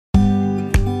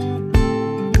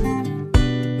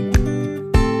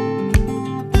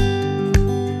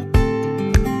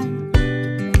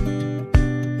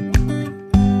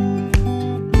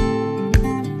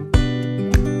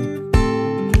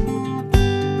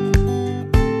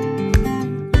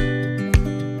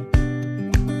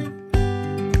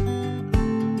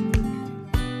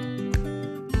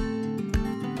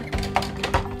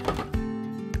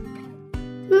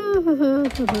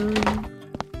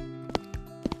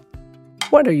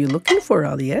What are you looking for,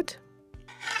 Aliet?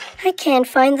 I can't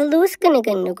find the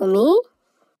loose-gunnigan, Nugumi.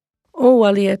 Oh,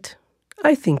 Aliet,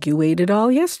 I think you ate it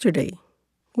all yesterday.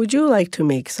 Would you like to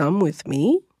make some with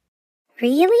me?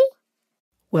 Really?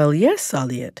 Well, yes,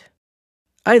 Aliet.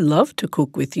 I love to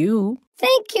cook with you.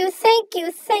 Thank you,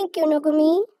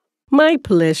 Nugumi. My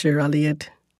pleasure, Aliet.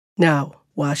 Now,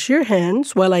 wash your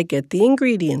hands while I get the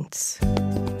ingredients.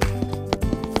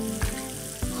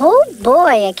 Oh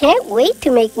boy, I can't wait to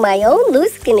make my own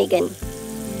loose-gunnigan.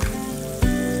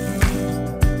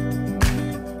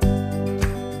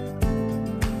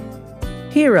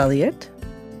 Here, Aliet,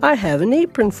 I have an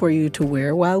apron for you to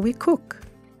wear while we cook.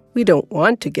 We don't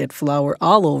want to get flour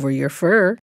all over your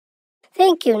fur.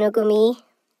 Thank you, Nugumi.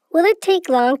 Will it take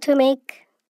long to make?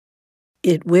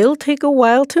 It will take a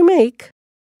while to make,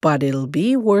 but it'll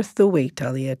be worth the wait,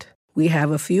 Aliet. We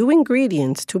have a few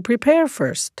ingredients to prepare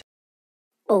first.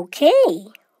 Okay.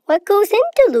 What goes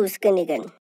into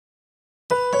loose-gunnigan?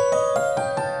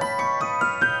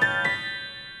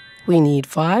 We need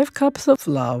 5 cups of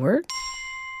flour,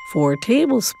 4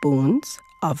 tablespoons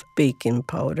of baking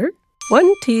powder,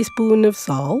 1 teaspoon of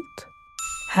salt,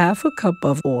 half a cup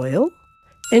of oil,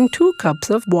 and 2 cups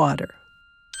of water.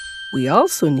 We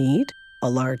also need a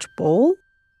large bowl,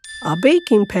 a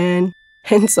baking pan,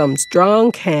 and some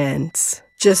strong hands,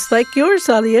 just like yours,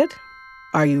 Aliet.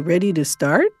 Are you ready to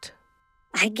start?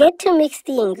 I get to mix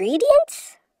the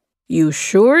ingredients? You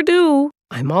sure do.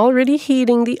 I'm already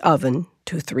heating the oven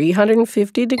to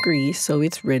 350 degrees so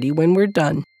it's ready when we're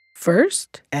done.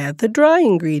 First, add the dry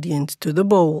ingredients to the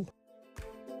bowl.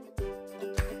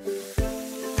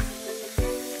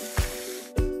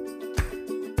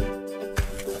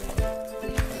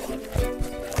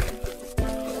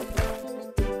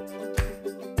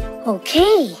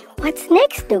 Okay, what's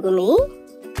next, Nugumi?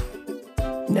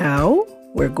 Now,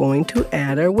 we're going to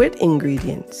add our wet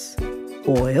ingredients,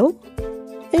 oil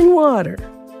and water.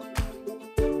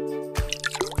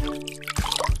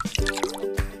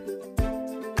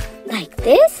 Like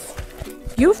this?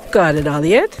 You've got it,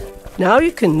 Aliet. Now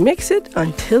you can mix it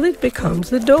until it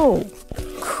becomes a dough.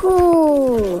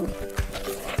 Cool.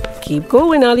 Keep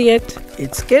going, Aliet.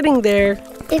 It's getting there.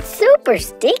 It's super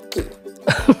sticky.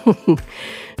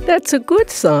 That's a good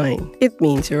sign. It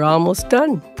means you're almost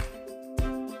done.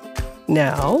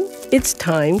 Now, it's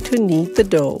time to knead the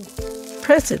dough.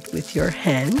 Press it with your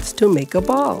hands to make a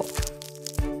ball.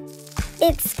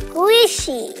 It's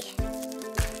squishy.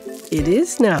 It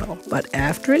is now, but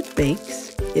after it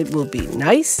bakes, it will be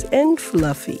nice and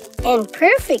fluffy. And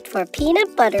perfect for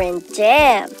peanut butter and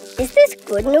jam. Is this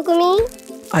good, Nugumi?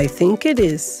 I think it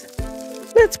is.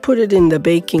 Let's put it in the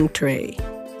baking tray.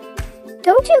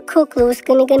 Don't you cook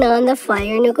loose-gunnigan on the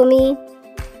fire, Nugumi?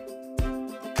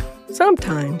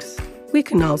 Sometimes. We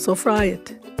can also fry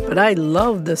it. But I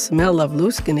love the smell of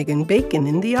loose-gunnigan bacon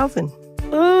in the oven.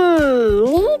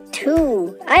 Me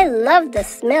too. I love the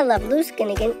smell of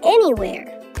loose-gunnigan anywhere.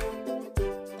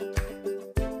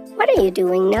 What are you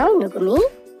doing now, Nugumi?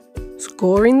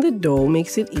 Scoring the dough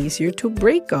makes it easier to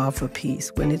break off a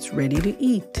piece when it's ready to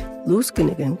eat.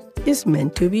 Loose-gunnigan is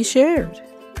meant to be shared.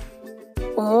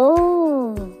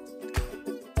 Oh.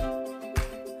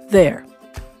 There.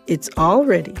 It's all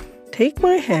ready. Take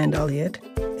my hand, Aliet,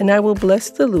 and I will bless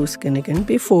the loose-gunnigan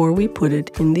before we put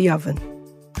it in the oven.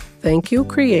 Thank you,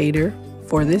 Creator,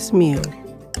 for this meal.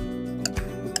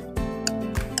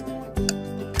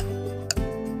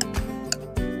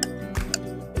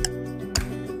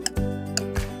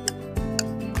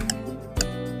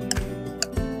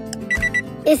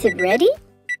 Is it ready?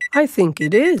 I think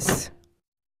it is.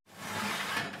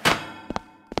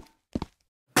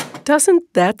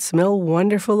 Doesn't that smell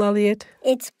wonderful, Aliet?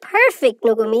 It's perfect,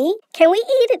 Nugumi. Can we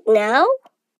eat it now?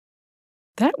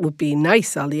 That would be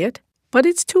nice, Aliet, but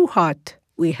it's too hot.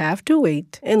 We have to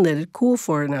wait and let it cool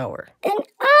for an hour. An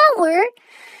hour?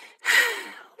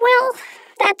 Well,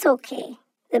 that's okay.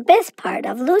 The best part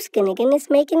of loose-gunnigan is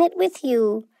making it with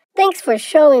you. Thanks for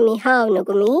showing me how,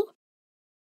 Nugumi.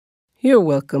 You're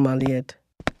welcome, Aliet.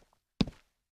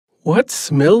 What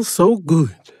smells so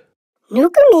good?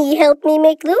 Nugumi helped me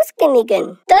make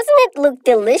loose-gunnigan. Doesn't it look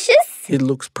delicious? It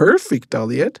looks perfect,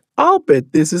 Aliet. I'll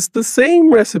bet this is the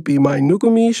same recipe my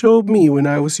Nugumi showed me when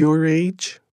I was your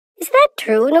age. Is that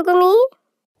true, Nugumi?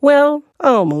 Well,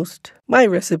 almost. My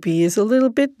recipe is a little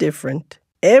bit different.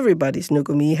 Everybody's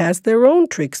Nugumi has their own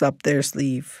tricks up their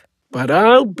sleeve. But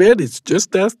I'll bet it's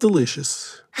just as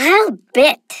delicious. I'll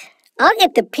bet. I'll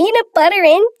get the peanut butter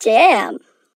and jam.